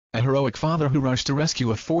a heroic father who rushed to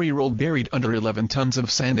rescue a 4-year-old buried under 11 tons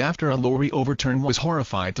of sand after a lorry overturned was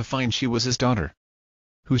horrified to find she was his daughter,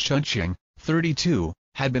 who Shuncheng, 32,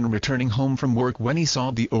 had been returning home from work when he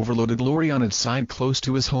saw the overloaded lorry on its side close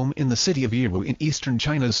to his home in the city of Yiwu in eastern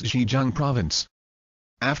China's Zhejiang province.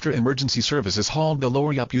 After emergency services hauled the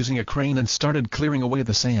lorry up using a crane and started clearing away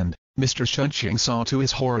the sand, Mr. Shuncheng saw to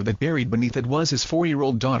his horror that buried beneath it was his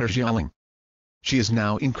 4-year-old daughter Xiaoling. She is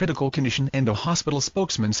now in critical condition and a hospital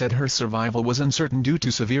spokesman said her survival was uncertain due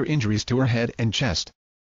to severe injuries to her head and chest.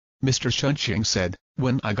 Mr. Shuncheng said,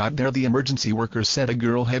 "When I got there the emergency workers said a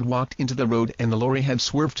girl had walked into the road and the lorry had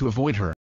swerved to avoid her.